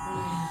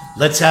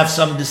 Let's have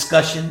some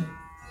discussion.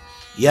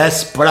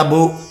 Yes,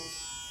 Prabhu.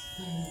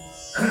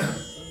 I'm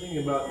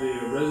thinking about the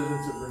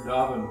residents of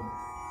Vrindavan.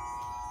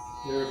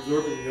 They're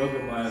absorbing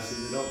yoga maya, so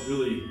they don't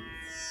really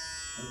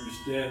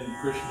understand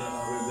Krishna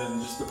other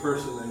than just the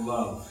person they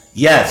love.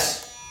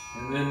 Yes.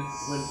 And then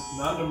when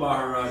Nanda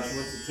Maharaj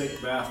went to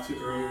take bath to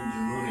Arun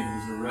Jamuni, he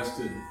was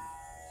arrested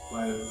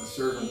by a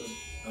servant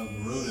of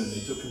Varuna, and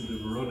they took him to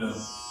Varuna.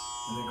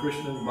 And then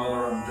Krishna and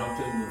Balaram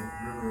jumped in the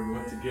river and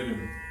went to get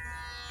him.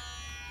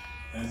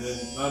 And then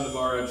Nanda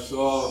Maharaj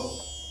saw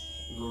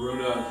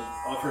Varuna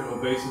offering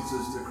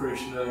obeisances to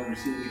Krishna and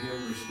receiving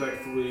him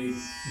respectfully.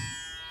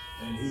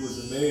 And he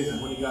was amazed, and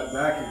when he got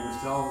back, he was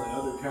telling the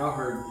other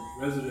cowherd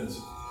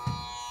residents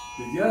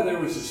that, yeah, there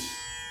was this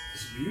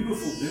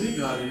beautiful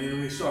demigod, and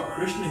when he saw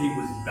Krishna, he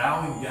was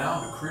bowing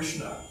down to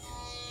Krishna.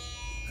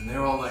 And they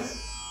were all like,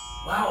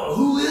 wow,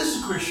 who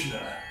is Krishna?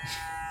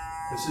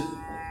 They said,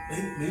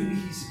 maybe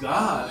he's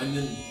God, and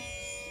then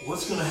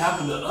what's going to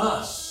happen to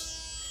us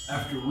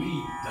after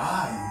we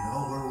die,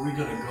 Where are we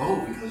going to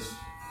go? Because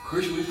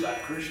Krishna, we've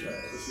got Krishna.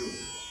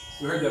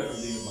 We heard that from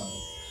Dina.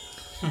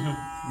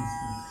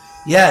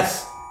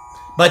 Yes,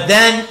 but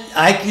then,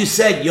 like you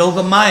said,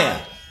 Yoga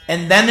Maya.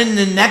 And then in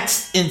the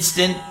next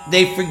instant,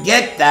 they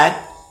forget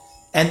that,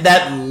 and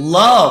that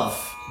love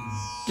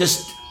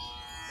just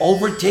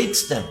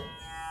overtakes them.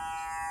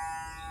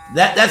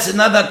 That's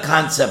another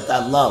concept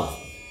I love.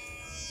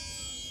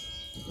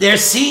 They're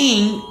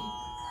seeing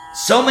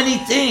so many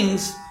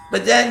things,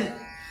 but then,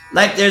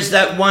 like there's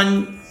that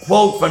one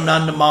quote from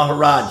Nanda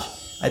Maharaj.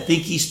 I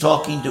think he's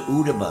talking to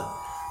Uddhava.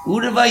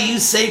 Uddhava, you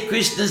say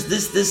Krishna's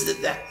this,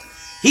 that.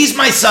 He's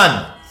my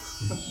son.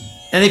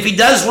 And if he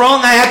does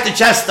wrong, I have to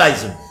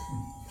chastise him.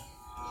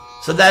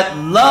 So that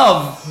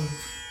love,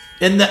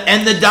 and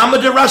the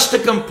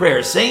Damodarashtakam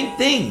prayer, same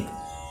thing.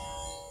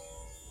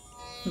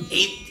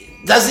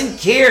 doesn't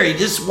care. He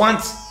just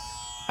wants,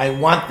 I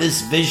want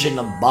this vision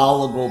of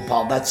Bala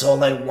Gopal. That's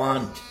all I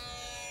want.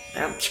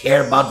 I don't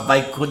care about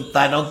Vaikuntha.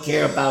 I don't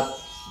care about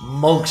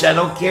moksha. I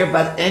don't care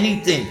about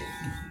anything.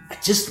 I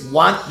just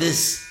want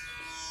this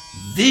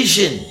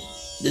vision,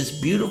 this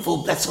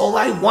beautiful, that's all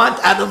I want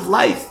out of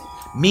life.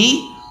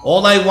 Me,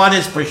 all I want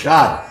is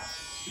prasad.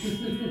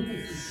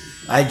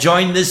 I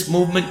joined this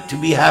movement to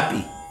be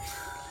happy.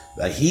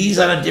 But he's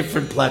on a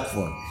different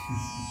platform.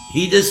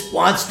 He just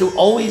wants to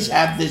always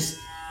have this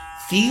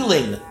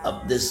feeling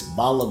of this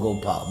Bala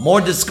Gopal.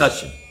 More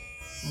discussion.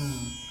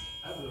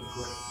 I have a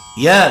question.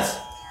 Yes.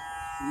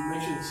 You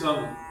mentioned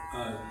some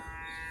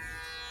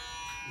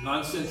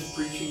nonsense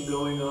preaching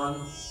going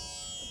on.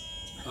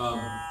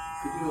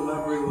 Could you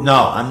elaborate a little?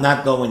 No, I'm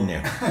not going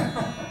there.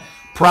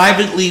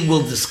 Privately,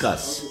 we'll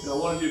discuss. Okay, I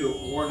wanted you to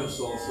warn us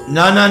also.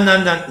 No.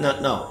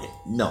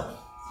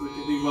 So we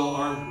can be well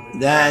armed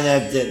with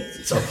it.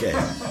 It's okay.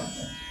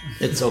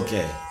 It's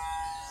okay.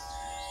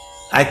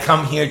 I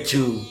come here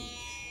to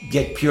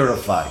get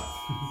purified.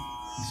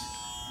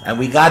 And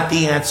we got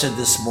the answer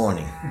this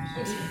morning.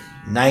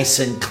 Nice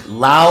and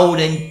loud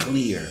and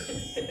clear.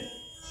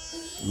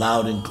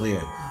 Loud and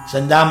clear.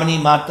 Sandamani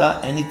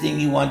Mata, anything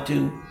you want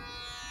to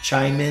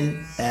chime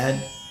in, add?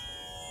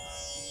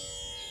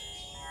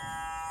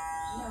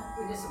 No,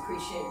 we just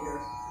appreciate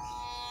your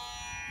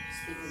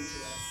speaking to us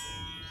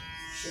and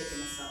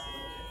shaking us up a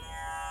little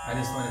bit. I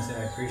just want to say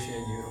I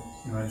appreciate you,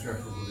 Nirantara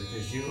Prabhu,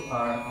 because you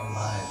are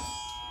alive.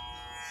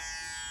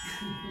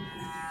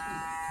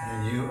 And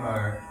you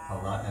are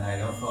alive, and I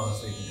don't fall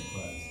asleep in your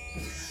class.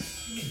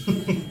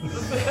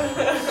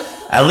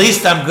 At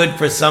least I'm good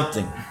for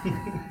something.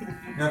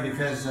 No,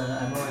 because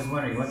I'm always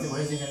wondering, what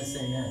is he going to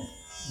say next?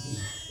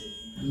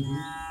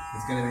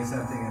 It's going to be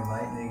something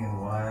enlightening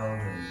and wild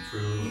and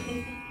true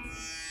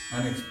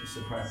and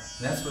unsurprised.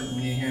 That's what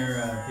when you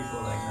hear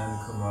people like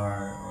Nanda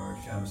Kumar or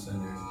Shyam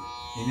Sundar,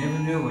 you never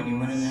knew when you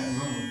went in that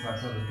room what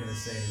Prabhupada was going to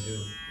say to do.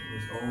 It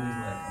was always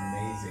like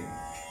amazing.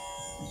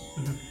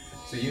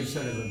 So you've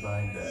sort of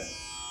imbibed that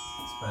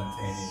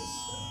spontaneous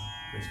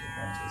Krishna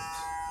consciousness.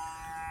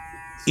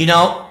 You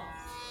know,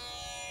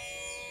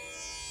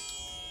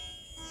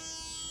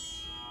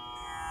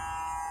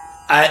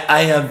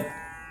 I have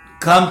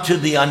come to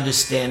the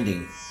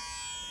understanding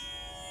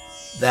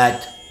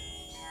that,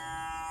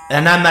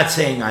 and I'm not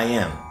saying I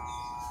am,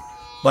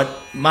 but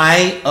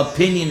my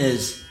opinion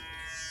is,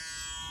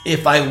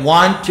 if I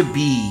want to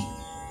be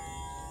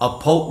a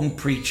potent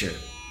preacher,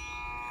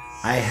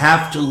 I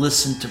have to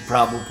listen to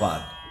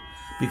Prabhupada,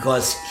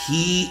 because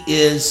he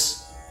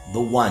is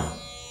the one.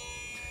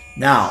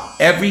 Now,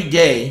 every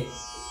day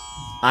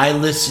I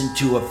listen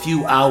to a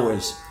few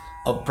hours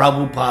of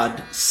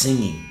Prabhupada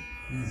singing.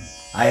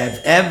 I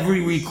have every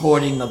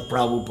recording of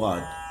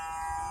Prabhupada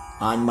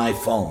on my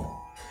phone.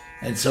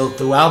 And so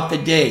throughout the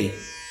day,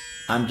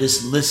 I'm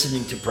just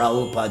listening to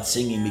Prabhupada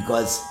singing,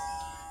 because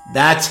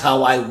that's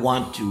how I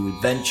want to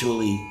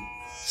eventually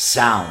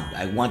sound.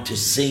 I want to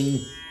sing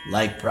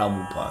like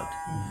Prabhupada.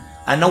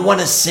 I don't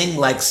want to sing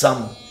like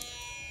some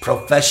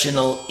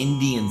professional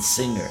Indian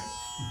singer.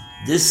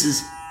 This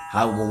is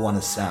how we want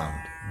to sound.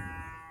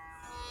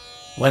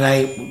 When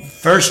I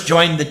first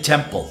joined the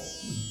temple,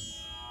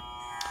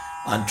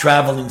 on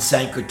traveling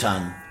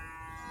Sankirtan,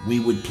 we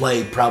would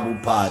play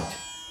Prabhupada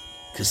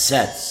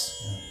cassettes.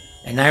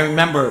 And I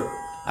remember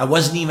I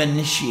wasn't even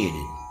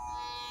initiated.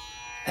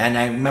 And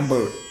I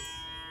remember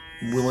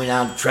we went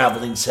out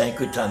traveling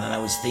Sankirtan, and I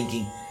was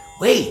thinking,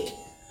 wait,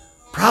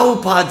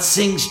 Prabhupada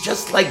sings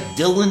just like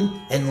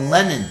Dylan and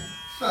Lennon.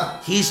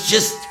 He's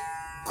just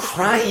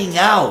crying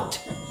out.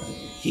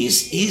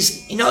 He's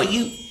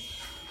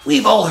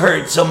we've all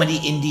heard so many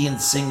Indian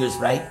singers,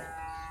 right?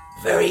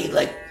 Very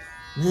like,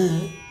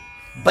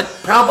 but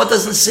Prabhupada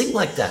doesn't sing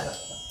like that.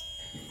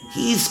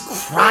 He's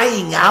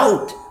crying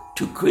out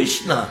to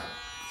Krishna.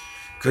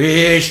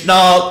 Krishna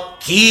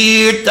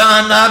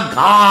Kirtana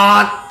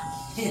God.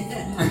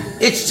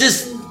 It's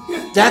just,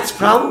 that's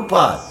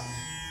Prabhupada.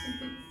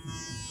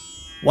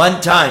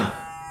 One time,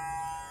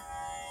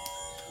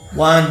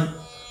 one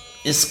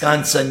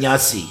ISKCON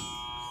sannyasi,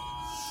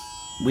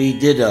 we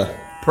did a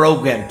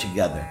program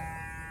together.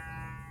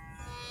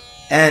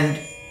 And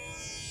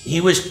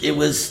it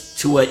was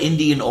to an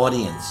Indian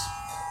audience.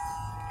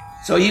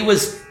 So he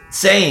was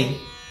saying,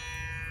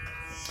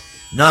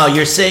 no,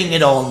 you're saying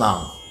it all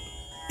now.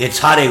 It's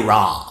Hare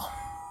Ra.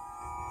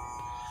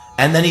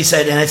 And then he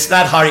said, and it's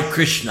not Hare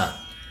Krishna.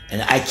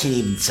 And I can't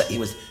even say,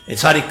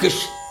 it's Hare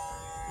Krishna.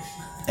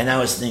 And I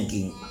was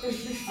thinking,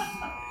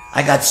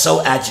 I got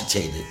so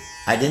agitated.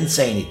 I didn't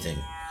say anything.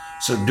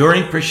 So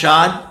during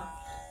Prashad,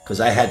 because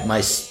I had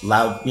my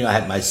I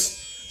had my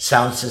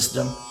sound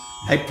system,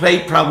 I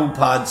played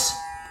Prabhupada's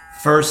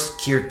first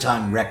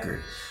kirtan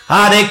record.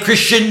 Hare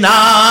Krishna,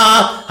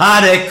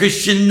 Hare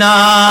Krishna.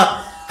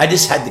 I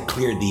just had to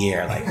clear the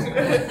air, like,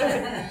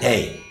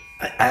 hey,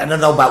 I don't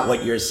know about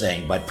what you're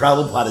saying, but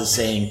Prabhupada is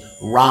saying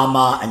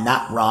Rama and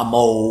not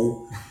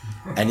Ramo,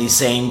 and he's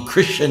saying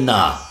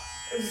Krishna.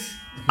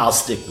 I'll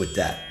stick with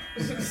that.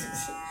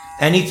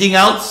 Anything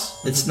else?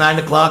 It's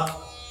 9:00.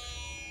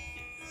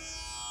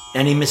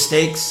 Any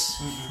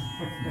mistakes?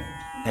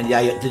 And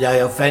did I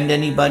offend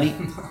anybody?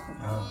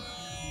 No.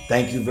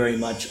 Thank you very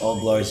much. All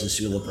glories to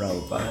Srila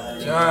Prabhupada.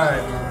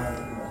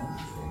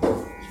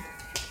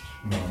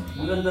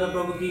 Nirantara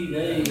Prabhu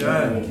ki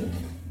jai.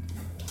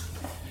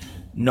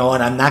 No,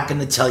 and I'm not going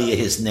to tell you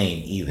his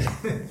name either.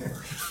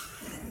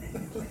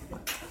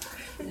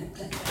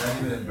 Not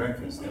even at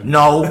breakfast.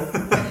 No.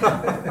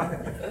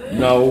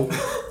 No.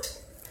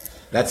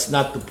 That's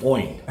not the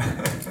point.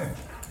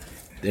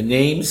 The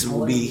names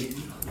will be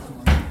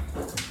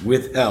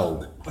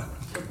withheld.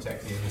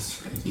 Check the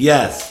industry.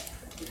 Yes.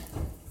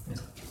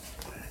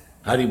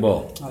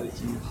 Haribol.